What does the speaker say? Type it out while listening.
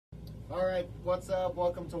All right, what's up?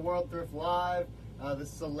 Welcome to World Thrift Live.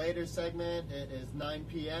 This is a later segment. It is 9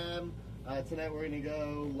 p.m. Tonight we're going to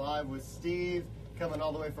go live with Steve, coming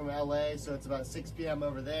all the way from LA, so it's about 6 p.m.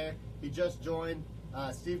 over there. He just joined.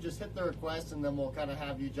 Steve, just hit the request, and then we'll kind of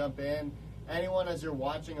have you jump in. Anyone, as you're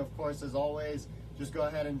watching, of course, as always, just go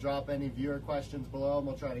ahead and drop any viewer questions below, and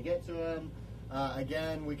we'll try to get to them.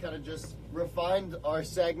 Again, we kind of just refined our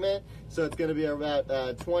segment, so it's going to be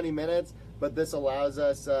about 20 minutes. But this allows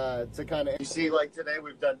us to kind of, you see, like today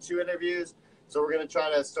we've done 2 interviews, so we're going to try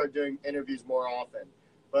to start doing interviews more often.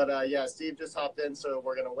 But yeah, Steve just hopped in, so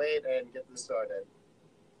we're going to wait and get this started.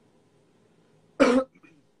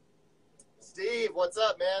 Steve, what's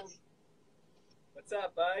up, man? What's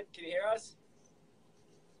up, bud? Can you hear us?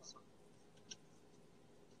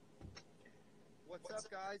 What's up,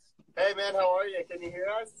 guys? Hey, man, how are you? Can you hear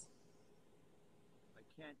us? I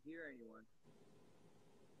can't hear anyone.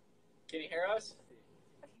 Can you hear us?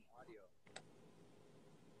 Audio.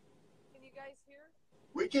 Can you guys hear?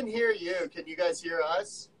 We can hear you. Can you guys hear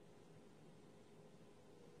us?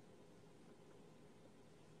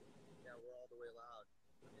 Yeah, we're all the way loud.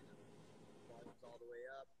 Volume's all the way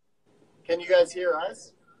up. Can you guys hear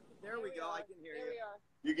us? There we go. I can hear There you. we are.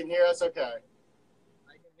 You can hear us? Okay.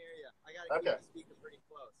 I can hear you. I gotta keep the speaker pretty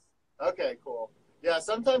close. Okay, cool. Yeah,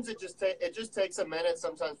 sometimes it just takes a minute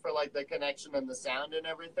sometimes for like the connection and the sound and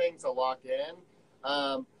everything to lock in.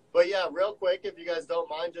 But yeah, real quick, if you guys don't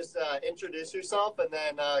mind, just introduce yourself and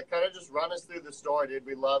then kind of just run us through the store, dude.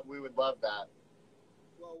 We would love that.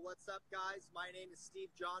 Well, what's up, guys? My name is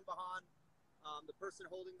Steve John Bahan. The person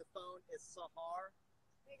holding the phone is Sahar.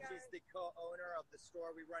 Hey guys. She's the co-owner of the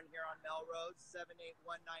store we run here on Melrose,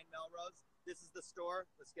 7819 Melrose. This is the store.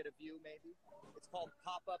 Let's get a view, maybe. It's called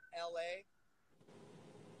Pop-Up LA.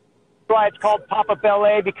 Why it's called Pop-Up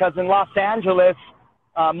LA, because in Los Angeles,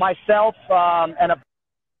 myself and a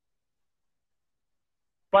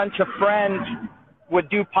bunch of friends would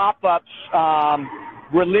do pop-ups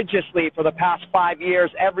religiously for the past 5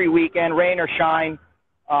 years, every weekend, rain or shine,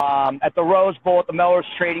 at the Rose Bowl, at the Melrose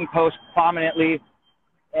Trading Post prominently.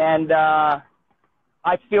 And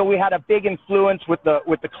I feel we had a big influence with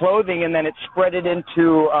the clothing, and then it spread it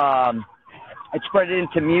into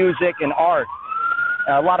music and art.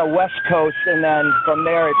 A lot of West Coast, and then from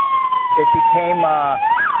there it became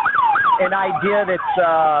an idea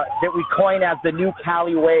that we coined as the new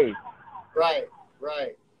Cali wave. Right.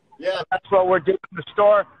 Yeah. So that's what we're doing in the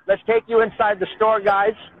store. Let's take you inside the store,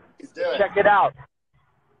 guys. Let's do it. Check it out.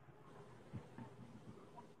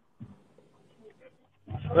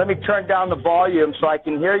 Let me turn down the volume so I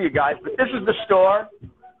can hear you guys. But this is the store.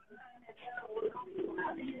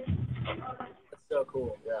 That's so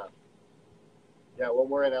cool. Yeah. Yeah, when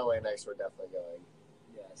we're in LA next, we're definitely going.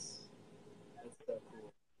 Yes. That's so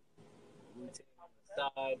cool. Routine on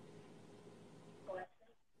the side.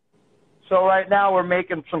 So right now we're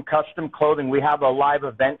making some custom clothing. We have a live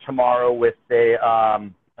event tomorrow with a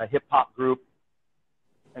hip-hop group.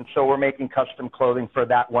 And so we're making custom clothing for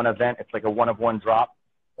that one event. It's like a one-of-one drop.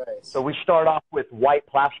 Nice. So we start off with white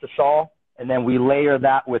plastisol, and then we layer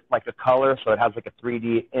that with like a color so it has like a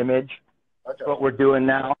 3D image. Okay. That's what we're doing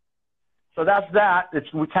now. So that's that.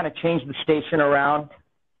 We kind of changed the station around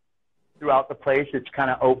throughout the place. It's kind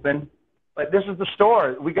of open. But this is the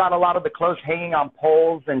store. We got a lot of the clothes hanging on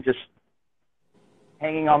poles and just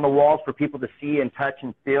hanging on the walls for people to see and touch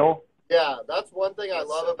and feel. Yeah, that's one thing I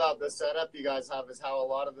love about the setup you guys have is how a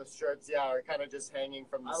lot of the shirts, are kind of just hanging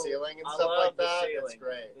from the ceiling and stuff like that. It's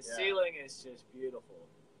great. The ceiling is just beautiful.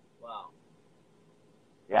 Wow.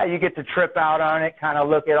 Yeah, you get to trip out on it, kind of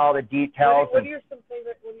look at all the details. What are your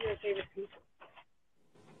favorite pieces?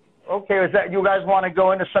 Okay, is that you guys want to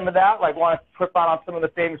go into some of that? Like, want to trip out on some of the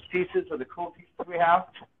famous pieces or the cool pieces we have?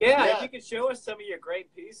 Yeah, if you could show us some of your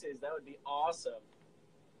great pieces, that would be awesome.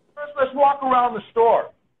 First, let's walk around the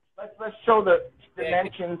store. Let's show the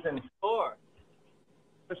dimensions and store.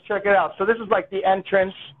 Let's check it out. So this is like the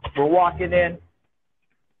entrance. We're walking in.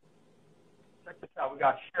 Check this out. We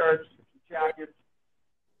got shirts, jackets.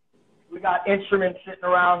 We got instruments sitting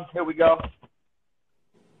around. Here we go.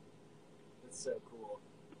 That's so cool.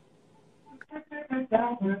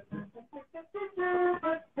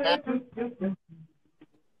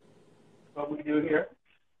 What we do here.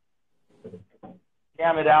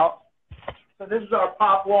 Jam it out. So this is our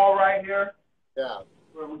pop wall right here. Yeah.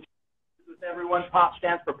 Where we with everyone. Pop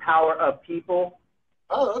stands for Power of People.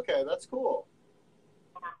 Oh, okay. That's cool.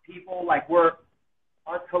 People, like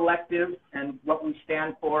our collective and what we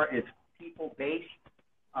stand for is people-based.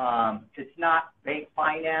 It's not bank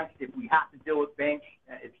financed. If we have to deal with banks,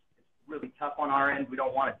 it's really tough on our end. We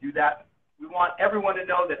don't want to do that. We want everyone to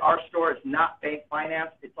know that our store is not bank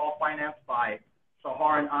financed. It's all financed financed by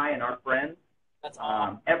Sahar and I and our friends. That's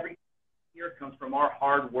awesome. Every year comes from our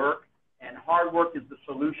hard work, and hard work is the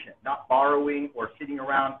solution, not borrowing or sitting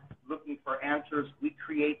around looking for answers. We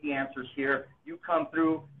create the answers here. You come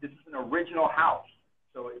through. This is an original house.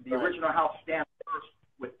 So the original house stands first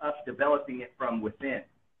with us developing it from within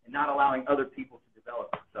and not allowing other people to develop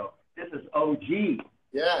it. So this is OG.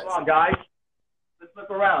 Yes. Come on, guys. Let's look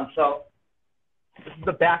around. So this is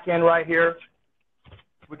the back end right here.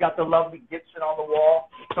 We got the lovely Gibson on the wall.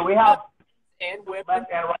 So we have And women.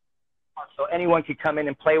 left and right. So anyone can come in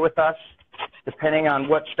and play with us, depending on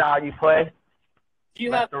what style you play. Do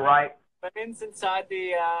you Left have or right. women's inside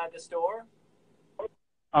the store?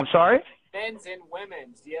 I'm sorry? Men's and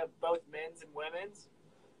women's. Do you have both men's and women's?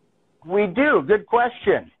 We do. Good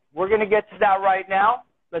question. We're going to get to that right now.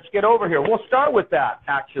 Let's get over here. We'll start with that,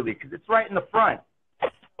 actually, because it's right in the front. So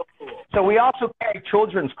cool. So we also carry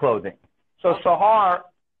children's clothing. So Sahar,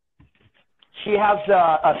 she has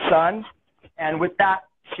a son, and with that,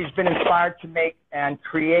 she's been inspired to make and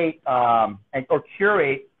create or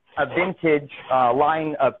curate a vintage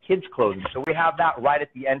line of kids' clothing. So we have that right at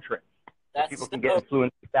the entrance. So people can get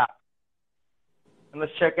influenced with that. And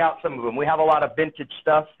let's check out some of them. We have a lot of vintage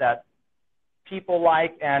stuff that people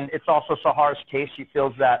like, and it's also Sahar's taste. She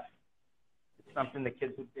feels that it's something the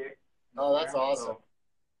kids would dig. Oh, that's awesome.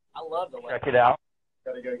 I love the way. Check it out.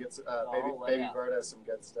 Gotta go get Oh, baby yeah. Bird has some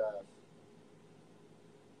good stuff.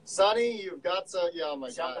 Sonny, you've got some. Yeah, oh my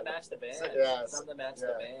Something God. to match the bands. Yes. Something to match Yeah.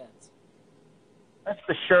 the bands. That's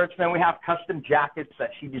the shirts. Then we have custom jackets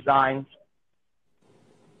that she designs.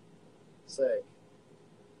 Sick.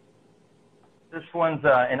 This one's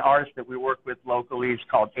an artist that we work with locally. He's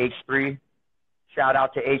called H3. Shout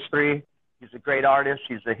out to H3. He's a great artist.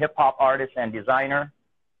 He's a hip-hop artist and designer.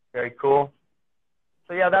 Very cool.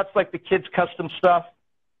 So, yeah, that's like the kids' custom stuff.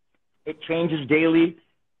 It changes daily.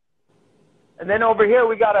 And then over here,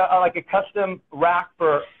 we got a custom rack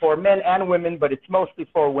for men and women, but it's mostly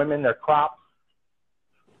for women. They're crops.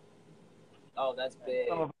 Oh, that's big.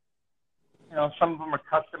 Some of them are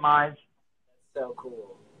customized. So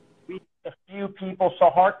cool. A few people.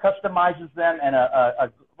 Sahar customizes them, and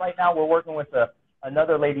right now we're working with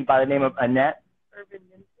another lady by the name of Annette,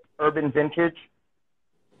 Urban Vintage.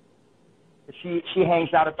 She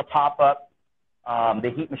hangs out at the pop-up,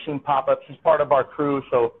 the Heat Machine pop-up. She's part of our crew,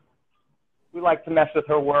 so we like to mess with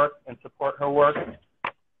her work and support her work,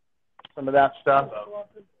 some of that stuff.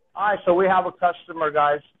 All right, so we have a customer,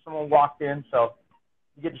 guys. Someone walked in, so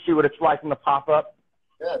you get to see what it's like in the pop-up,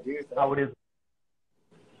 Yeah, dude. how it is.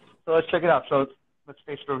 So let's check it out. So let's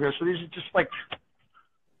face it over here. So these are just like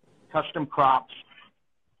custom crops.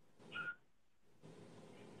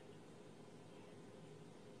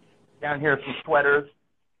 Down here, some sweaters.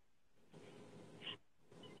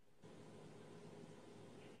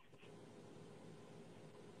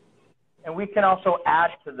 And we can also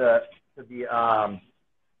add to the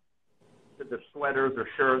sweaters or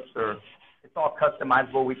shirts, or it's all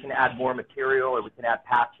customizable. We can add more material, or we can add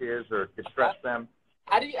patches or distress them.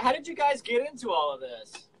 How did you guys get into all of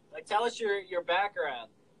this? Like, tell us your background.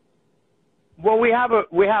 Well, we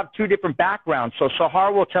have two different backgrounds. So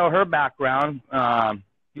Sahar will tell her background.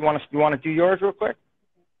 You want to do yours real quick?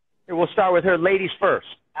 Here, we'll start with her. Ladies first.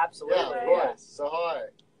 Absolutely. Yeah, of course. Sahar.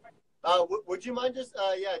 Would you mind just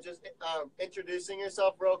introducing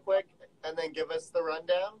yourself real quick and then give us the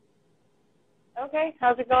rundown? Okay,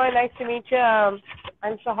 how's it going? Nice to meet you.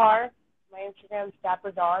 I'm Sahar. My Instagram's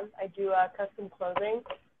Dapper Dawn. I do custom clothing.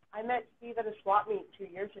 I met Steve at a swap meet 2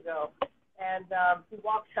 years ago, and he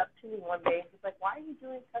walked up to me one day. He's like, "Why are you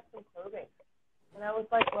doing custom clothing?" And I was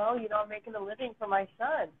like, "Well, I'm making a living for my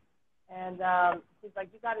son." And he's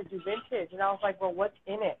like, "You got to do vintage." And I was like, "Well, what's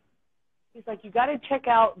in it?" He's like, "You got to check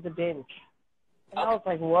out the binge." And I was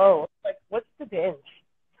like, "Whoa!" Like, what's the binge?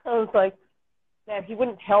 I was like, "Man, he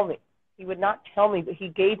wouldn't tell me. He would not tell me, but he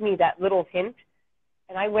gave me that little hint."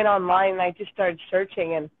 And I went online and I just started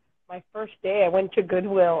searching. And my first day, I went to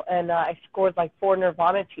Goodwill and I scored like 4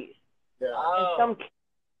 Nirvana tees. Yeah. Oh.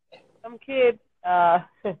 And some kid, Yeah,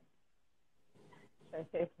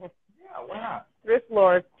 wow. thrift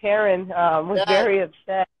lord Taryn, was Yeah. very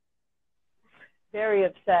upset. Very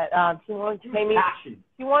upset. He wanted to pay me. Passion.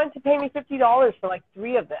 He wanted to pay me $50 for like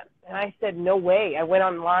 3 of them, and I said no way. I went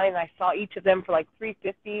online and I saw each of them for like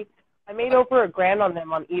 $350. I made over $1,000 on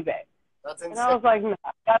them on eBay. That's And insane. I was like, no,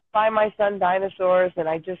 I got to buy my son dinosaurs, and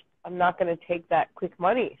I'm not going to take that quick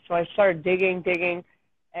money. So I started digging.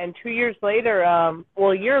 And 2 years later, a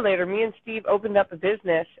year later, me and Steve opened up a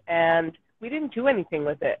business, and we didn't do anything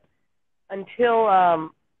with it until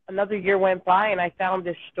another year went by, and I found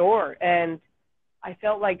this store. And I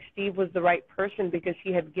felt like Steve was the right person because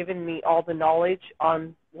he had given me all the knowledge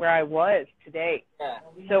on where I was today. Yeah.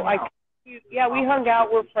 So we hung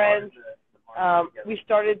out. We're friends. We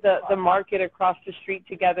started the market across the street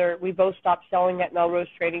together. We both stopped selling at Melrose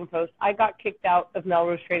Trading Post. I got kicked out of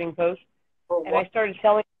Melrose Trading Post, and I started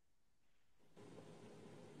selling.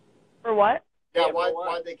 For what? Yeah,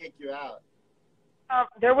 why'd they kick you out?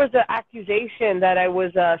 There was an accusation that I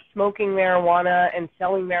was smoking marijuana and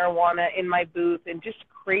selling marijuana in my booth, and just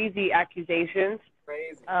crazy accusations.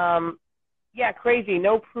 Crazy. Yeah, crazy.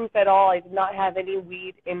 No proof at all. I did not have any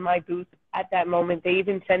weed in my booth at that moment. They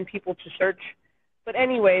even send people to search. But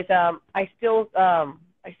anyways, I still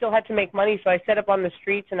had to make money, so I set up on the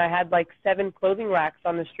streets, and I had like 7 clothing racks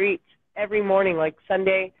on the streets every morning, like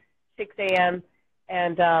Sunday, 6 a.m.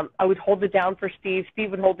 And I would hold it down for Steve.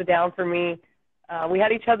 Steve would hold it down for me. We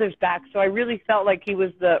had each other's back, so I really felt like he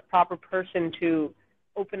was the proper person to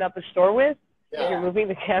open up a store with. Yeah. You're moving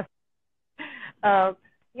the camera.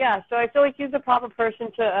 Yeah, so I feel like he's the proper person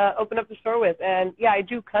to open up the store with. And, yeah, I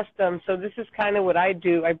do custom, so this is kind of what I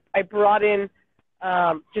do. I brought in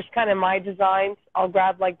just kind of my designs. I'll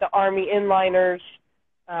grab, like, the Army inliners,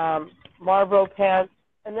 Marlboro pants,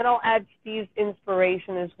 and then I'll add Steve's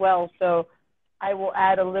inspiration as well. So I will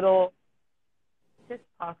add a little hip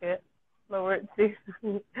pocket. Lower it, Steve.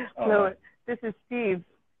 Lower it. This is Steve's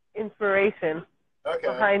inspiration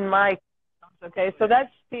behind my. Okay, so that's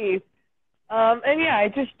Steve. And yeah, I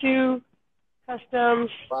just do customs.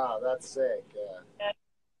 Wow, that's sick. Yeah.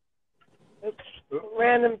 Oops,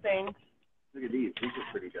 random things. Look at these. These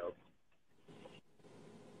are pretty dope.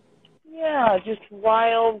 Yeah, just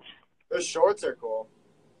wild. Those shorts are cool.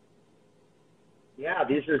 Yeah,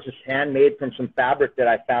 these are just handmade from some fabric that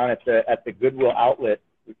I found at the Goodwill outlet.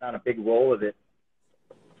 We found a big roll of it.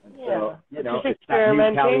 And Yeah. so, you know, Just it's that new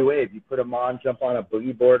experimenting. Cali wave. You put them on, jump on a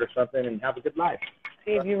boogie board or something, and have a good life.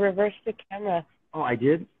 Steve, you reversed the camera. Oh, I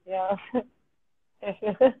did? Yeah.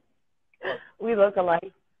 We look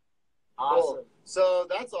alike. Awesome. Cool. So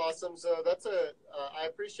that's awesome. So that's I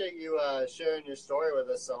appreciate you sharing your story with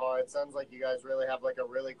us, Sahar. It sounds like you guys really have like a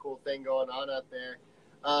really cool thing going on out there.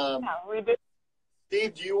 Yeah, we do.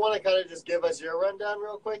 Steve, do you want to kind of just give us your rundown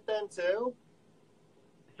real quick then too?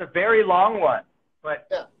 It's a very long one, but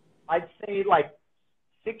yeah. I'd say like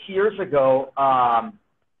 6 years ago, I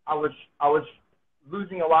was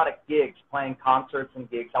losing a lot of gigs, playing concerts and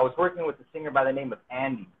gigs. I was working with a singer by the name of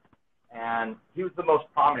Andy, and he was the most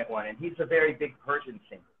prominent one, and he's a very big Persian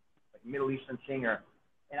singer, like Middle Eastern singer.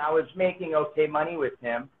 And I was making okay money with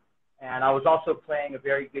him, and I was also playing a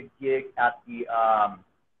very good gig at the, I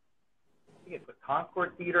think it's the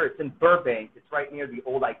Concord Theater. It's in Burbank. It's right near the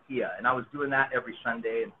old IKEA, and I was doing that every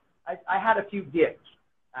Sunday. And I had a few gigs.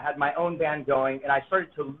 I had my own band going, and I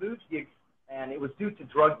started to lose gigs, and it was due to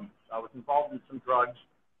drug use. I was involved in some drugs,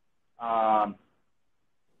 and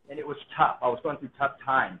it was tough. I was going through tough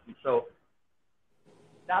times, and so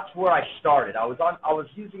that's where I started. I was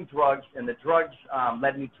using drugs, and the drugs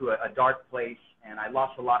led me to a dark place, and I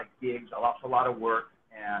lost a lot of gigs. I lost a lot of work,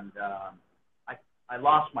 and I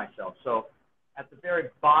lost myself. So at the very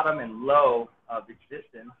bottom and low of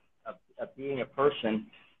existence, of being a person,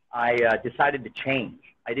 I decided to change.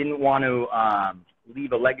 I didn't want to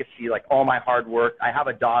leave a legacy, like all my hard work. I have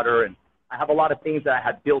a daughter, and I have a lot of things that I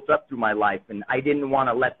had built up through my life, and I didn't want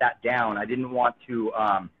to let that down. I didn't want to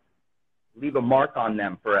leave a mark on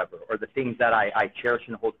them forever, or the things that I cherish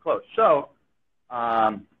and hold close. So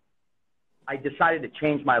I decided to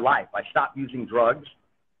change my life. I stopped using drugs,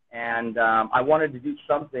 and I wanted to do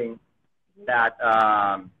something that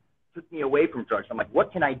took me away from drugs. I'm like,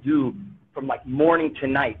 what can I do from like morning to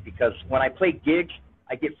night? Because when I play gigs,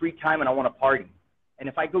 I get free time and I want to party. And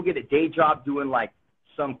if I go get a day job doing like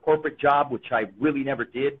some corporate job, which I really never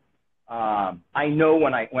did, I know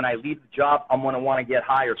when I leave the job, I'm going to want to get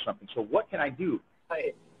high or something. So what can I do?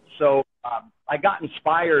 Right. So I got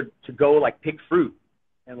inspired to go like pick fruit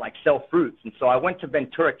and like sell fruits. And so I went to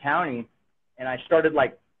Ventura County, and I started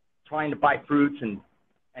like trying to buy fruits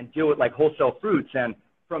and deal with like wholesale fruits. And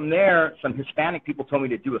from there, some Hispanic people told me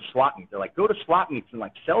to do a swap meet. They're like, go to swap meets and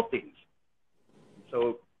like sell things.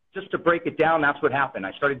 So just to break it down, that's what happened.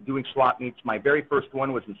 I started doing swap meets. My very first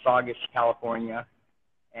one was in Saugus, California.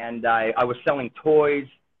 And I was selling toys,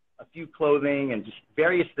 a few clothing, and just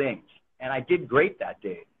various things. And I did great that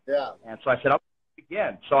day. Yeah. And so I said, I'll do it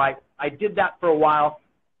again. So I did that for a while.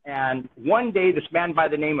 And one day, this man by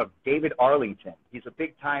the name of David Arlington, he's a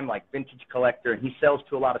big-time like vintage collector, and he sells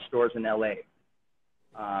to a lot of stores in L.A.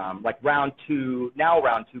 Like Round 2, now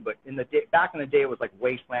Round 2, but back in the day, it was like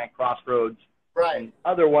Wasteland, Crossroads, right, and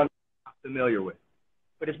other ones I'm not familiar with.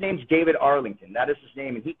 but his name's David Arlington. That is his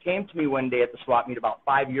name. And he came to me one day at the swap meet about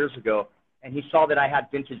 5 years ago, and he saw that I had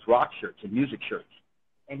vintage rock shirts and music shirts.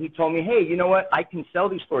 And he told me, hey, you know what? I can sell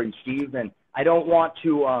these for you, Steve, and I don't want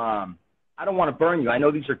to burn you. I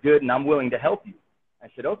know these are good, and I'm willing to help you. I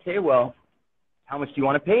said, okay, well, how much do you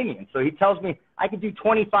want to pay me? And so he tells me I could do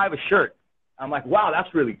 $25 a shirt. I'm like, wow,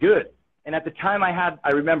 that's really good. And at the time I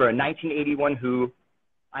remember a 1981 Who,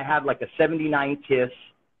 I had like a 79 Kiss,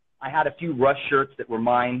 I had a few Rush shirts that were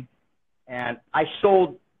mine, and I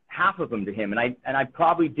sold half of them to him, and I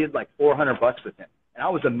probably did like $400 with him. And I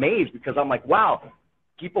was amazed because I'm like, wow,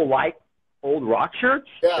 people like old rock shirts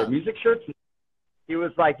or music shirts? He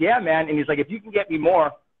was like, yeah, man. And he's like, if you can get me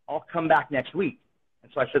more, I'll come back next week.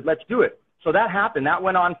 And so I said, let's do it. So that happened. That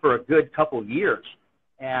went on for a good couple of years.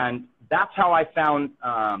 And that's how I found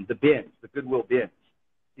the bins, the Goodwill bins,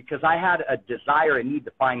 because I had a desire and need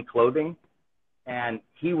to find clothing, and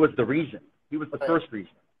he was the reason. He was the first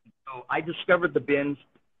reason. So I discovered the bins.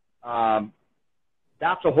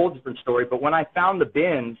 That's a whole different story. But when I found the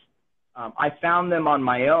bins, I found them on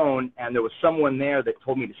my own, and there was someone there that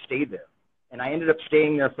told me to stay there. And I ended up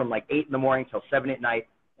staying there from like 8 in the morning till 7 at night,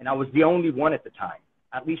 and I was the only one at the time,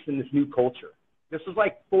 at least in this new culture. This was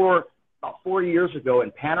like about 4 years ago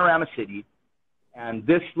in Panorama City, and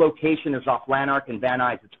this location is off Lanark and Van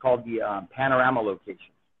Nuys. It's called the Panorama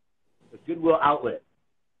location, the Goodwill outlet.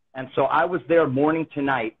 And so I was there morning to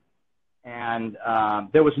night, and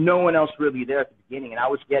there was no one else really there at the beginning, and I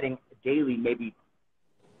was getting daily maybe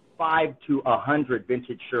 5 to 100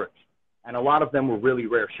 vintage shirts, and a lot of them were really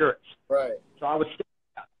rare shirts. Right. So I was,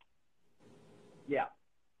 yeah.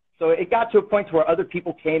 So it got to a point where other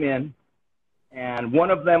people came in, and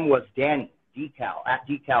one of them was Danny Decal, at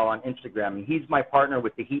Decal on Instagram, and he's my partner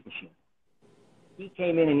with the Heat Machine. He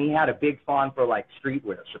came in and he had a big fawn for like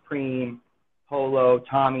streetwear, Supreme, Polo,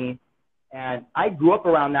 Tommy, and I grew up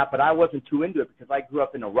around that, but I wasn't too into it because I grew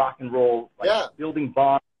up in a rock and roll, like building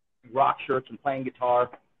bonds, rock shirts, and playing guitar.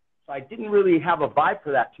 So I didn't really have a vibe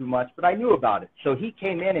for that too much, but I knew about it. So he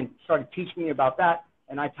came in and started teaching me about that,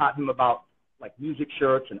 and I taught him about like music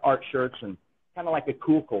shirts and art shirts and kind of like a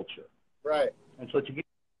cool culture. Right. And so together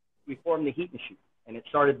we formed the Heat Machine, and it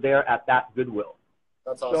started there at that Goodwill.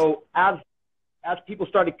 That's awesome. So as people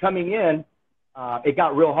started coming in, it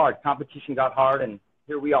got real hard. Competition got hard, and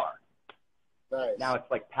here we are. Nice. Now it's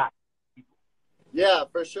like packed. Yeah,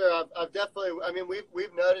 for sure. I've definitely. I mean,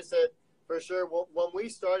 we've noticed it for sure. When we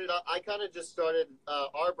started, I kind of just started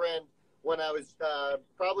our brand when I was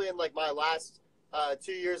probably in like my last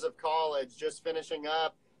 2 years of college, just finishing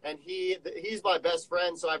up. And he's my best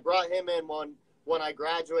friend, so I brought him in when I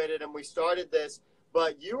graduated, and we started this.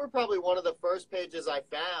 But you were probably one of the first pages I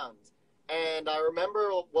found. And I remember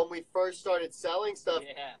when we first started selling stuff,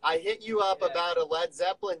 I hit you up about a Led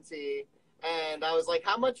Zeppelin tee, and I was like,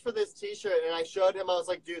 how much for this T-shirt? And I showed him, I was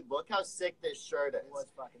like, dude, look how sick this shirt is. It was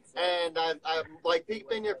fucking sick. And I'm like,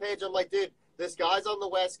 peeping your page, I'm like, dude, this guy's on the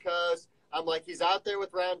West Coast. I'm like, he's out there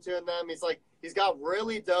with Round 2 and them. He's like, he's got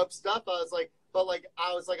really dope stuff. I was like,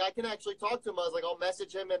 I can actually talk to him. I was like, I'll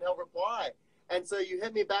message him and he'll reply. And so you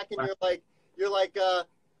hit me back and you're like,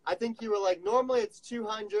 I think you were like, normally it's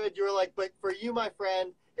 200. You were like, but for you, my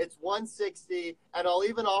friend, it's 160, and I'll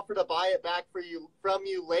even offer to buy it back from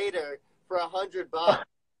you later for $100.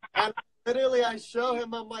 And literally, I show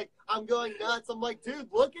him. I'm like, I'm going nuts. I'm like, dude,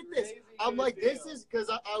 look at this. I'm like, this is because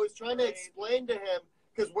I was trying to explain to him,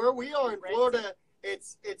 because where we are in Florida,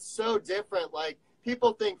 it's so different. Like,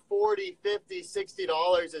 people think $40, $50,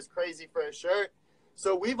 $60 is crazy for a shirt.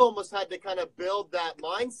 So we've almost had to kind of build that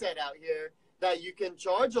mindset out here that you can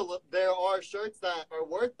charge there are shirts that are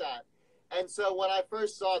worth that. And so when I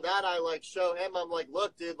first saw that, I like show him, I'm like,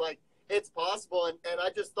 look, dude, like it's possible. And I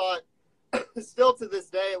just thought, still to this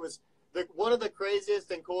day, it was one of the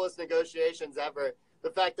craziest and coolest negotiations ever.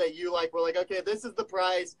 The fact that you were like, okay, this is the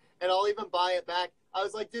price, and I'll even buy it back. I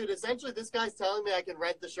was like, dude, essentially this guy's telling me I can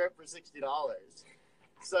rent the shirt for $60.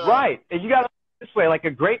 So right. And you got to this way, like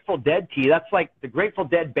a Grateful Dead tee. That's like the Grateful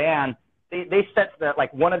Dead band. They set that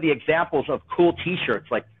like one of the examples of cool T-shirts.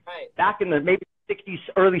 Like back in the maybe 60s,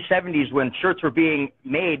 early 70s, when shirts were being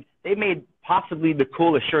made, they made possibly the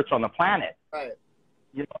coolest shirts on the planet. Right.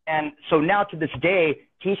 You know, and so now to this day,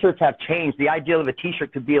 T-shirts have changed. The ideal of a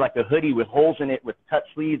T-shirt could be like a hoodie with holes in it with cut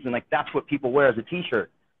sleeves, and like that's what people wear as a T-shirt.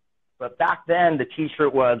 But back then, the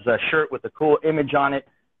T-shirt was a shirt with a cool image on it.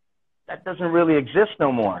 That doesn't really exist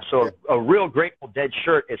no more. So a real Grateful Dead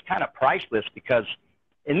shirt is kind of priceless, because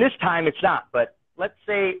in this time it's not. But let's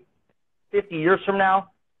say 50 years from now,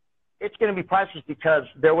 it's going to be priceless, because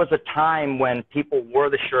there was a time when people wore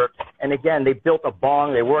the shirt, and again, they built a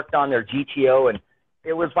bong, they worked on their GTO, and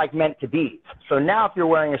it was like meant to be. So now if you're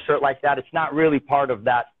wearing a shirt like that, it's not really part of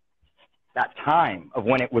that time of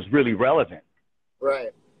when it was really relevant.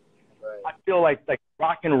 Right. I feel like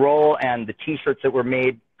rock and roll and the T-shirts that were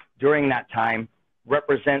made during that time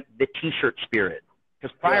represent the T-shirt spirit.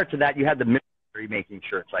 Because prior to that, you had the military making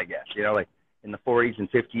shirts, I guess. You know, like in the 40s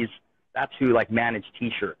and 50s, that's who like managed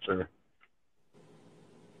T-shirts. Or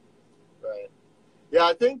right. Yeah,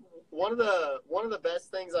 I think one of the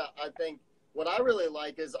best things I think what I really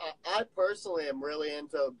like is I personally am really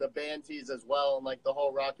into the band tees as well, and like the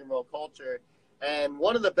whole rock and roll culture. And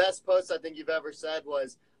one of the best posts I think you've ever said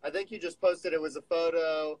was, I think you just posted, it was a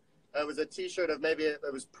photo, it was a T-shirt of maybe it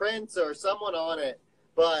was Prince or someone on it,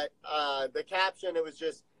 but the caption, it was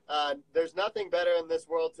just, there's nothing better in this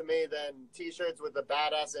world to me than T-shirts with a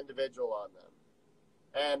badass individual on them.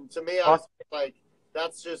 And to me, I was like,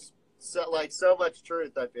 that's just so much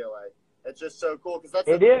truth, I feel like. It's just so cool, because that's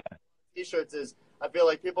it is. T-shirts is, I feel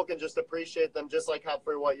like people can just appreciate them, just like how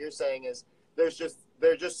for what you're saying is, they're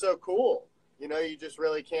just so cool. You know, you just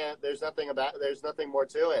really can't. There's nothing more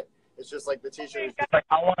to it. It's just like the T-shirt. It's like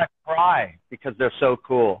I want to cry because they're so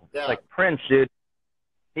cool. Yeah. Like Prince, dude.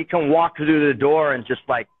 He can walk through the door and just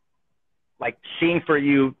like sing for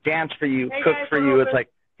you, dance for you, cook for you. It's like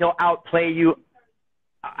he'll outplay you,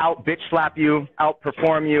 out bitch slap you,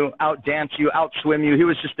 outperform you, out dance you, out swim you. He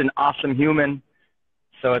was just an awesome human.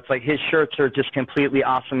 So it's like his shirts are just completely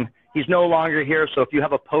awesome. He's no longer here. So if you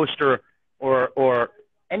have a poster or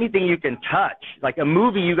anything you can touch, like a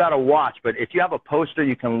movie you got to watch, but if you have a poster,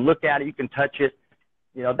 you can look at it, you can touch it,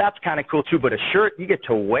 you know, that's kind of cool too. But a shirt you get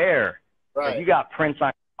to wear, right? Like you got Prince on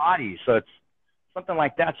your body. So it's something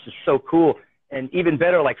like that's just so cool. And even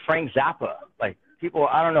better, like Frank Zappa, like people,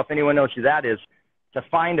 I don't know if anyone knows who that is, to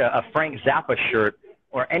find a Frank Zappa shirt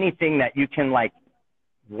or anything that you can like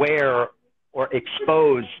wear or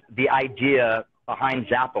expose the idea behind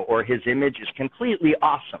Zappa or his image is completely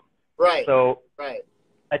awesome. Right. So right.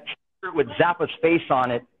 A T-shirt with Zappa's face on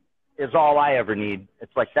it is all I ever need.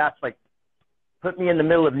 It's like, that's like, put me in the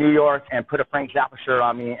middle of New York and put a Frank Zappa shirt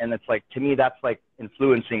on me, and it's like, to me, that's like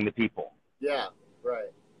influencing the people. Yeah,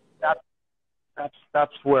 right.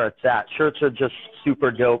 That's where it's at. Shirts are just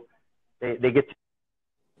super dope. They get to...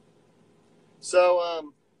 So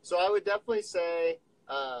I would definitely say,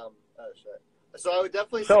 oh shit. So I would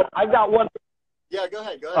definitely say... So I got one... Yeah, go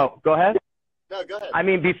ahead. Oh, go ahead. No, go ahead. I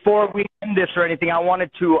mean, before we end this or anything, I wanted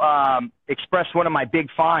to express one of my big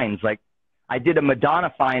finds. Like, I did a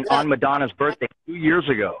Madonna find on Madonna's birthday 2 years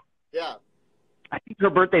ago. Yeah. I think her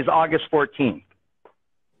birthday's August 14th.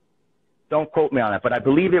 Don't quote me on that, but I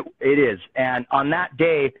believe it is. And on that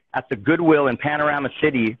day at the Goodwill in Panorama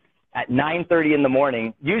City at 9:30 in the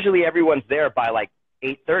morning, usually everyone's there by like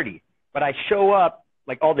 8:30. But I show up,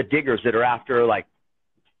 like all the diggers that are after like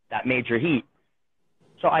that major heat.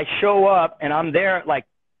 So I show up, and I'm there, like,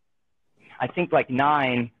 I think, like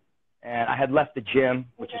 9, and I had left the gym,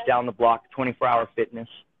 which is down the block, 24-hour fitness.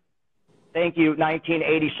 Thank you,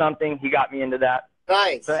 1980-something. He got me into that.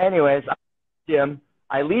 Nice. So anyways,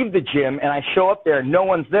 I leave the gym, and I show up there. No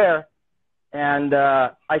one's there, and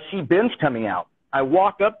I see bins coming out. I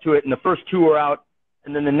walk up to it, and the first 2 are out,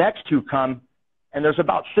 and then the next 2 come, and there's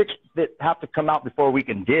about 6 that have to come out before we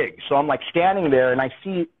can dig. So I'm, like, standing there, and I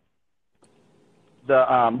see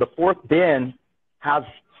the 4th bin has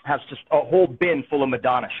just a whole bin full of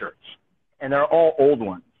Madonna shirts, and they're all old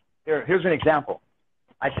ones. Here's an example.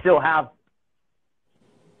 I still have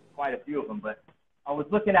quite a few of them, but I was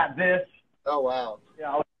looking at this. Oh, wow.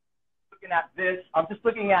 I was looking at this. I'm just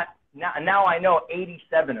looking at, now I know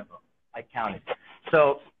 87 of them I counted.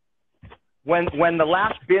 So when the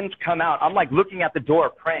last bins come out, I'm like looking at the door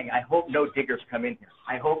praying, I hope no diggers come in here.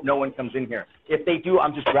 I hope no one comes in here. If they do,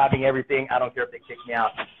 I'm just grabbing everything. I don't care if they kick me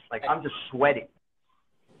out. Like, I'm just sweating.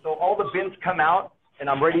 So all the bins come out, and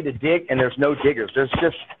I'm ready to dig, and there's no diggers. There's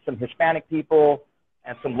just some Hispanic people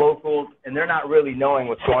and some locals, and they're not really knowing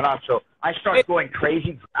what's going on. So I start going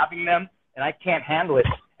crazy, grabbing them, and I can't handle it.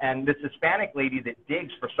 And this Hispanic lady that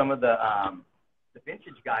digs for some of the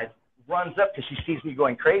vintage guys runs up because she sees me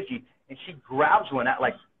going crazy, and she grabs one at,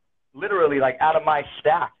 like, literally, like, out of my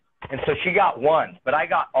stack. And so she got one, but I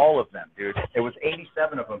got all of them, dude. It was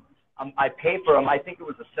 87 of them. I paid for them. I think it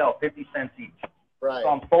was a sale, 50 cents each. Right. So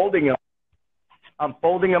I'm folding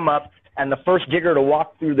them up, and the first digger to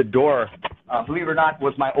walk through the door, believe it or not,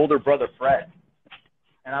 was my older brother, Fred.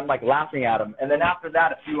 And I'm, like, laughing at him. And then after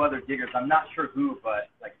that, a few other diggers. I'm not sure who, but,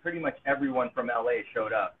 like, pretty much everyone from L.A.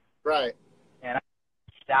 showed up. Right. And I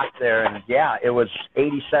sat there, and, yeah, it was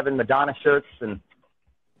 87 Madonna shirts, and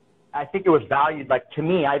I think it was valued, like, to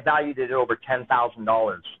me, I valued it at over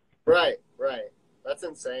 $10,000. Right. That's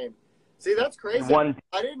insane. See, that's crazy. One,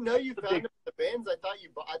 I didn't know you found them in the bins. I thought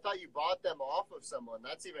you bought them off of someone.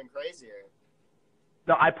 That's even crazier.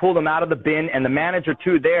 no, I pulled him out of the bin, and the manager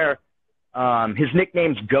too there, his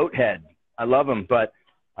nickname's Goathead. I love him, but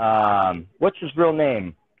what's his real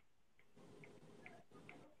name?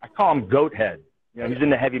 I call him Goathead. You know, he's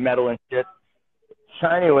into heavy metal and shit. So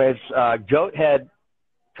anyways, Goathead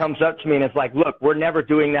comes up to me and is like, look, we're never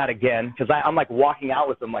doing that again. Because I'm like walking out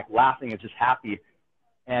with him, like laughing and just happy.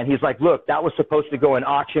 And he's like, look, that was supposed to go in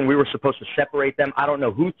auction. We were supposed to separate them. I don't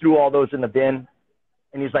know who threw all those in the bin.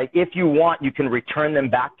 And he's like, if you want, you can return them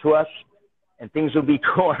back to us and things will be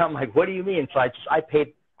cool. And I'm like, what do you mean? So I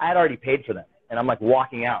had already paid for them. And I'm like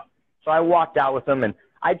walking out. So I walked out with him. And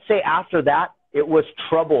I'd say after that, it was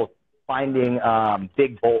trouble finding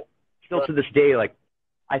big bolt. Still to this day, like,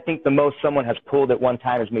 I think the most someone has pulled at one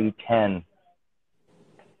time is maybe 10.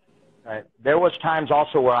 Right. There was times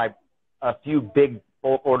also where a few big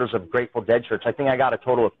bulk orders of Grateful Dead shirts. I think I got a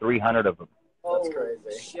total of 300 of them. That's crazy.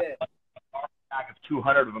 Shit. A bag of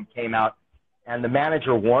 200 of them came out, and the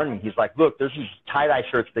manager warned me. He's like, look, there's these tie-dye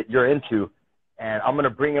shirts that you're into, and I'm going to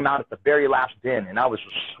bring them out at the very last bin. And I was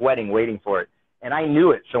just sweating, waiting for it. And I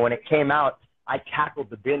knew it. So when it came out, I tackled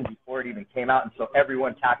the bin before it even came out, and so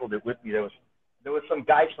everyone tackled it with me. There was some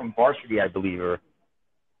guys from Varsity, I believe, or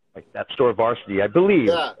like that store Varsity, I believe.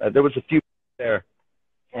 Yeah. There was a few there,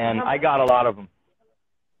 and I got a lot of them.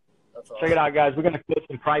 That's awesome. Check it out, guys. We're going to quote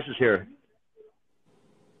some prices here.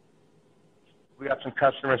 We got some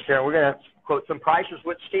customers here. We're going to quote some prices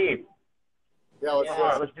with Steve. Yeah, let's All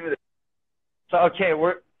right, let's do this. So, okay,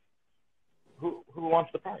 who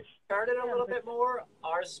wants the price? Turn it a little bit more.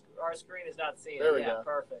 Our screen is not seeing it. There we Yeah, go.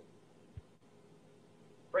 perfect.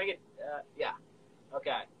 Bring it. Yeah.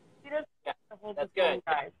 Okay. Yeah, that's good.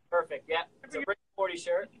 Yeah, perfect. Yeah. So bring the 40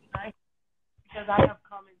 shirt. Because I have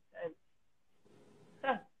common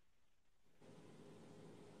sense.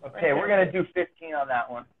 Okay, we're going to do 15 on that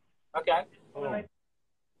one. Okay. Boom.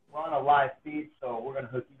 We're on a live feed, so we're going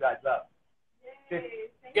to hook you guys up. You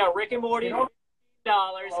got Rick and Morty, $15.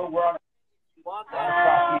 Oh, we're on You want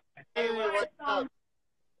that? Hey, what's up?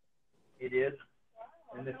 It is,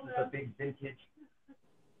 and this is a big vintage.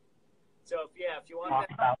 So if you want Talk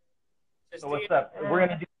that, about. just So what's DM. up? We're going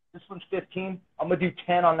to do, this one's 15. I'm going to do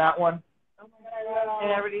 10 on that one. And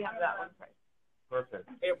I already have that one priced. Perfect.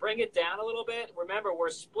 Hey, bring it down a little bit. Remember, we're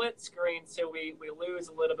split screen, so we lose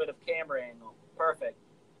a little bit of camera angle. Perfect.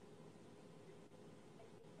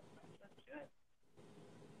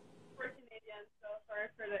 We're Canadian, so sorry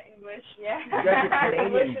for the English. Yeah. You guys are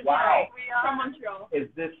Canadian. Wow. We are from Montreal. Is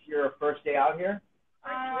this your first day out here?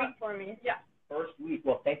 First week for me. Yeah. First week.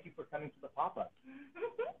 Well, thank you for coming to the pop-up.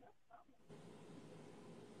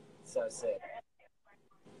 So sick.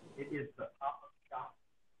 It is the pop-up shop.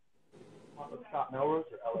 Pop-up shop Melrose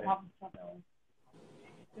or LA? Pop-up shop.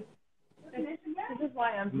 This is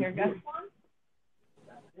why I'm here, guys.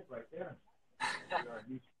 That's it right there.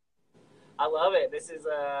 I love it. This is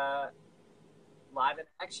live in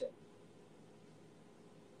action.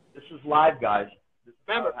 This is live, guys. This is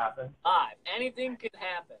Remember, how it happened. live. Anything can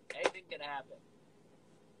happen. Anything can happen.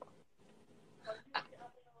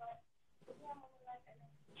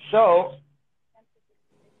 So,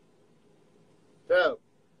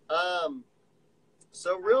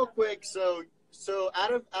 So real quick, so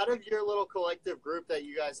out of your little collective group that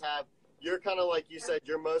you guys have, you're kind of like you said,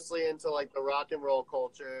 you're mostly into like the rock and roll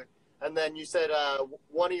culture, and then you said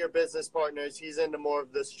one of your business partners, he's into more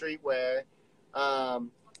of the streetwear,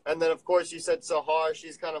 and then of course you said Sahar,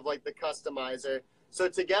 she's kind of like the customizer. So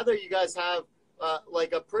together you guys have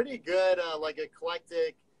like a pretty good like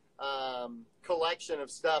eclectic collection of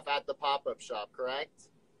stuff at the pop-up shop, correct?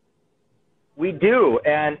 we do,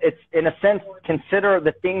 and it's, in a sense, consider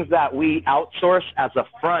the things that we outsource as a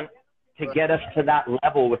front to get us to that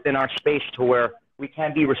level within our space to where we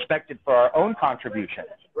can be respected for our own contributions.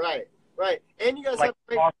 Right, right. And you guys Like, have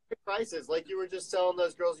great prices. Like you were just selling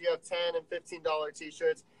those girls, you have $10 and $15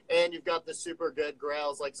 t-shirts, and you've got the super good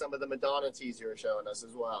grails like some of the Madonna tees you were showing us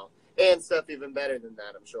as well. And stuff even better than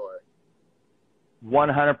that, I'm sure.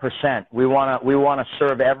 100%. We want to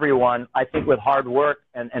serve everyone. I think with hard work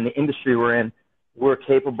and the industry we're in, we're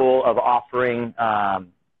capable of offering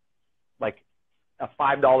like a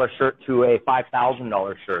 $5 shirt to a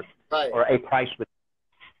 $5,000 shirt, Right. or a price with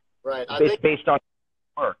Right. based on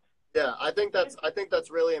work. Yeah, I think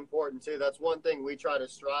that's really important too. That's one thing we try to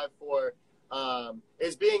strive for,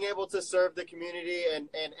 is being able to serve the community and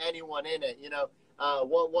anyone in it. You know,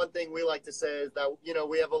 one thing we like to say is that, you know,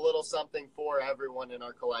 we have a little something for everyone in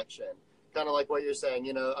our collection. Kind of like what you're saying,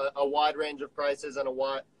 you know, a wide range of prices and a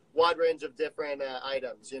wide range of different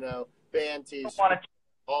items. You know, band tees,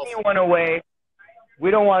 Awesome. Anyone away. We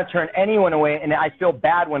don't want to turn anyone away, and I feel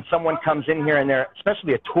bad when someone comes in here and they're,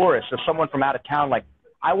 especially a tourist or someone from out of town, like,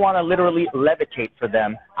 I want to literally levitate for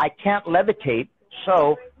them. I can't levitate,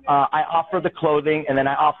 so I offer the clothing, and then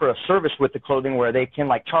I offer a service with the clothing where they can,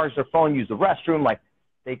 like, charge their phone, use the restroom, like,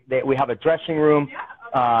 we have a dressing room.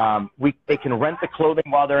 They can rent the clothing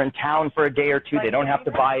while they're in town for a day or two. They don't have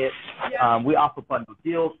to buy it. We offer bundle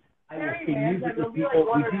deals. I will see music with people.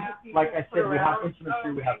 We do, like I said, we have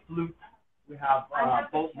instrumentry, we have flutes. We have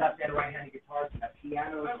both left and right-handed guitars. We have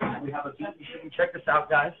pianos. We have a beat machine. Check this out,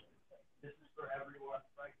 guys. This is for everyone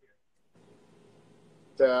right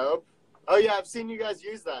here. Dope. Oh, yeah, I've seen you guys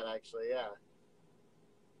use that, actually, yeah.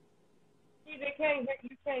 See, they can't hear,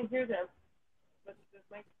 you can't hear them.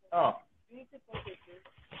 Oh.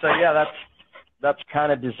 So, yeah, that's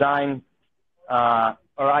kind of designed, or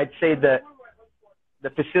I'd say that the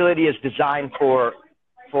facility is designed for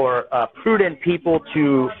prudent people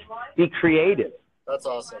to be creative. That's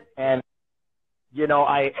awesome. And, you know,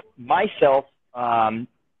 myself,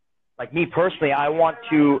 like me personally, I want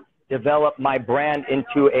to develop my brand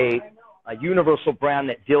into a universal brand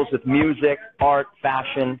that deals with music, art,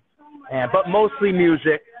 fashion, but mostly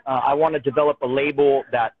music. I want to develop a label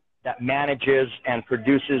that manages and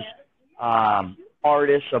produces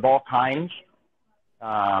artists of all kinds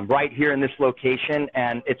right here in this location.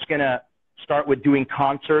 And it's going to start with doing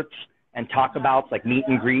concerts and talk about like meet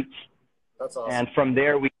and greets. That's awesome. And from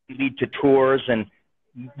there we lead to tours and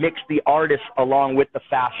mix the artists along with the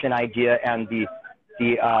fashion idea and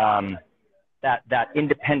that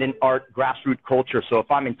independent art grassroots culture. So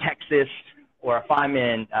if I'm in Texas or if I'm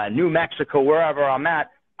in New Mexico, wherever I'm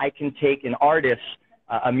at, I can take an artist,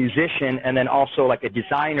 a musician, and then also like a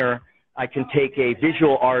designer. I can take a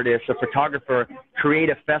visual artist, a photographer, create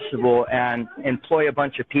a festival, and employ a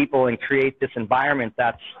bunch of people and create this environment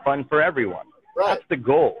that's fun for everyone. Right. That's the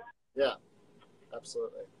goal. Yeah,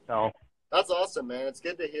 absolutely. So that's awesome, man. It's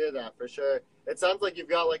good to hear that for sure. It sounds like you've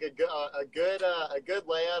got like a good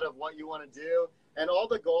layout of what you want to do, and all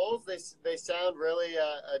the goals they sound really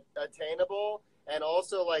attainable, and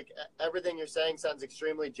also like everything you're saying sounds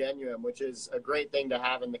extremely genuine, which is a great thing to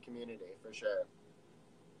have in the community for sure.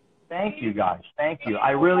 Thank you, guys. Thank you.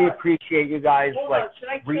 I really appreciate you guys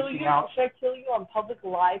reaching out. Should I kill you on public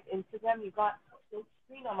live Instagram? You got silk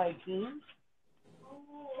screen on my jeans.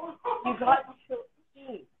 You got silk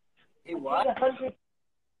screen. Hey, what?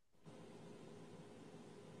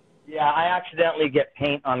 Yeah, I accidentally get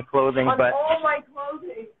paint on clothing, on but all my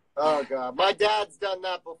clothing. Oh God, my dad's done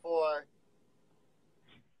that before.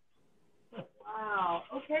 Wow.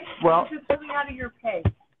 Okay. Well, this is something out of your pay.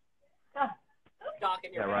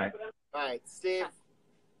 Talking your right. All right, Steve.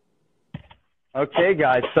 Okay,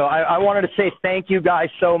 guys. So I wanted to say thank you guys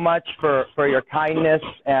so much for your kindness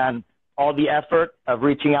and all the effort of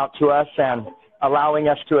reaching out to us and allowing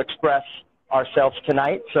us to express ourselves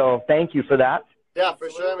tonight. So thank you for that. Yeah, for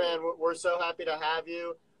sure, man. We're so happy to have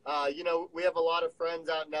you. You know, we have a lot of friends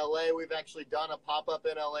out in LA. We've actually done a pop-up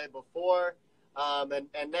in LA before.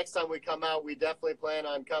 And next time we come out, we definitely plan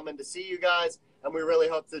on coming to see you guys. And we really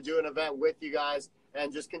hope to do an event with you guys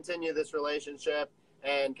and just continue this relationship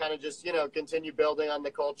and kind of just, you know, continue building on the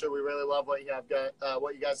culture. We really love what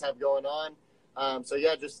you guys have going on. So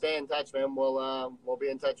yeah, just stay in touch, man. We'll be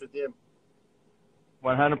in touch with you.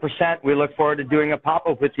 100%. We look forward to doing a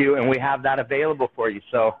pop-up with you, and we have that available for you.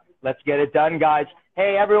 So let's get it done, guys.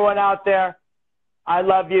 Hey, everyone out there, I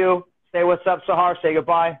love you. Say what's up, Sahar. Say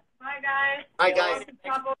goodbye. Bye, guys. Bye, guys.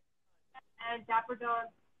 And Dapper Dawn.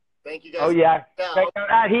 Thank you guys. Oh, yeah. Yeah. Check out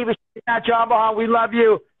that. He was that John Bahan. We love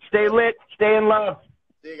you. Stay lit. Stay in love.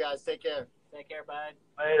 See you guys. Take care. Take care, bud.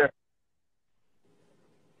 Later.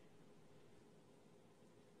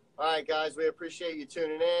 All right, guys. We appreciate you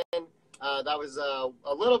tuning in. That was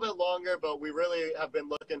a little bit longer, but we really have been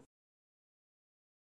looking